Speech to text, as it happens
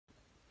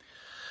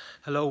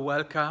Hello,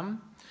 welcome.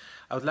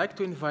 I would like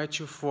to invite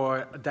you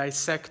for a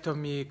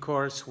dissectomy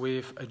course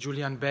with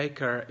Julian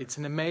Baker. It's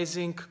an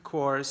amazing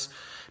course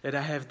that I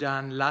have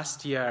done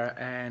last year,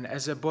 and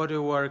as a body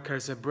worker,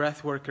 as a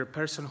breath worker,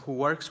 person who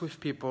works with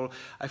people,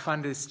 I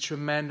find this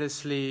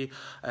tremendously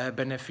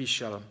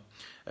beneficial.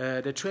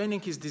 The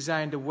training is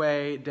designed the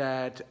way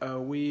that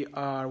we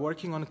are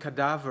working on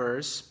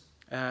cadavers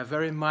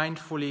very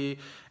mindfully,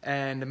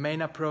 and the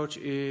main approach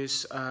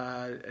is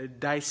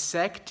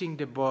dissecting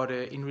the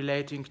body in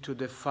relating to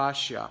the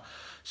fascia.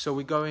 So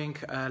we're going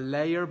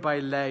layer by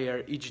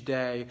layer each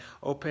day,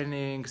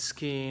 opening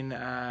skin,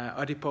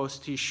 adipose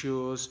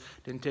tissues,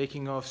 then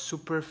taking off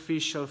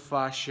superficial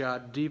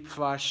fascia, deep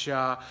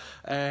fascia,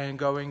 and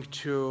going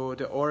to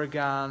the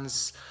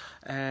organs,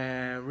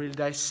 really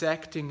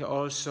dissecting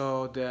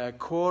also the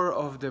core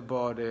of the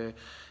body,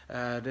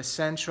 the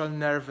central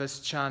nervous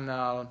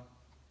channel,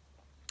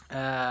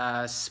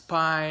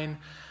 spine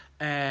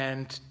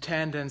and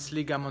tendons,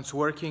 ligaments,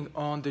 working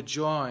on the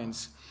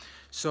joints.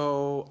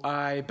 So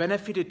I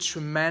benefited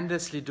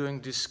tremendously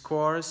doing this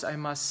course, I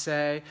must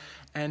say,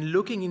 and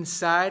looking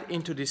inside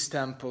into this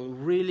temple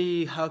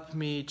really helped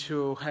me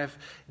to have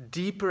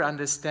deeper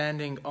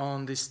understanding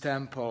on this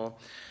temple.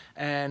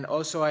 And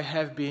also I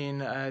have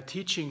been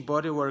teaching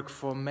bodywork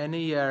for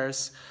many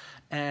years,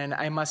 and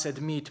I must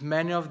admit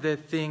many of the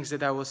things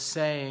that I was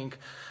saying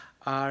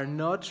are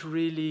not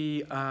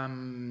really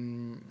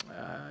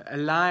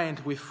aligned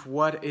with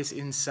what is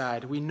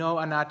inside. We know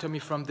anatomy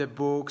from the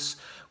books,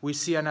 we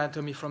see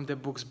anatomy from the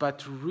books,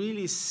 but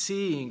really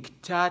seeing,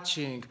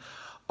 touching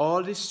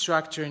all the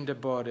structure in the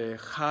body,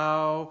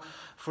 how,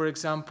 for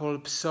example,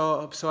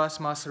 psoas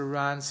muscle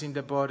runs in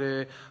the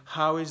body,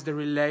 how is the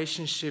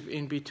relationship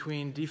in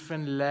between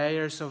different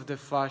layers of the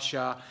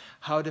fascia,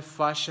 how the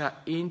fascia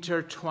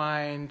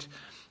intertwined,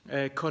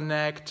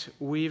 connect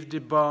with the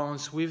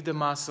bones, with the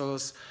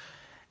muscles.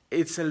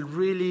 It's a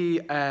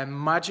really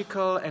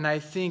magical, and I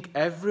think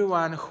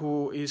everyone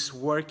who is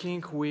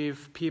working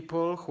with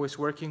people, who is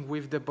working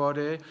with the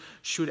body,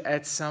 should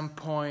at some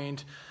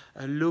point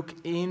look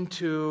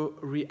into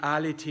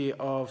reality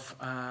of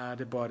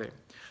the body.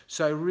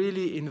 So I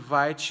really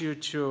invite you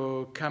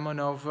to come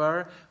on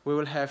over. We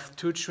will have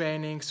two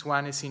trainings.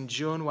 One is in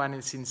June, one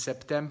is in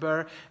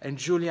September. And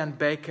Julian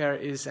Baker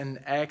is an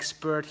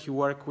expert. He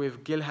worked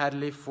with Gil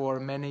Hadley for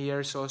many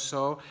years or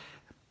so,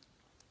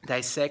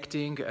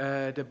 dissecting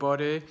the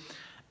body,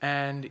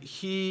 and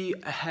he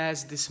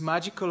has this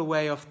magical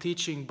way of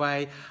teaching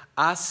by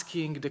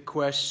asking the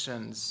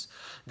questions.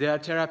 There are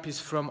therapists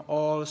from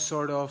all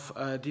sort of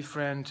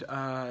different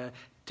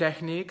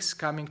techniques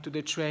coming to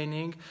the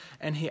training,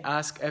 and he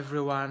asks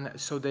everyone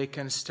so they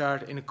can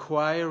start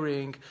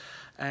inquiring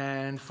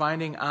and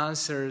finding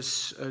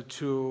answers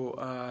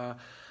to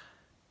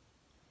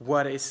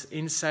what is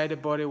inside the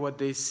body, what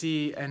they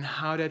see, and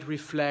how that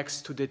reflects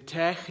to the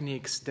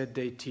techniques that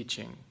they're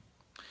teaching.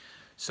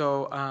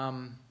 So,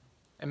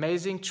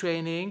 amazing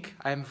training.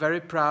 I'm very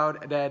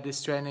proud that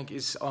this training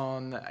is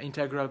on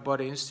Integral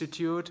Body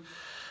Institute.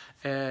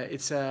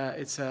 It's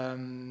a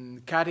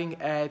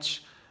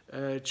cutting-edge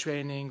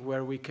training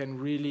where we can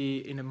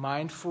really, in a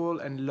mindful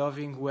and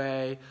loving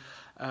way,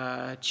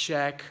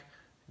 check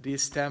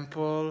this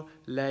temple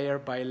layer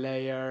by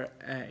layer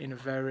in a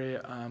very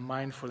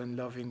mindful and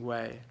loving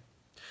way.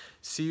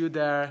 See you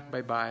there.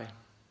 Bye-bye.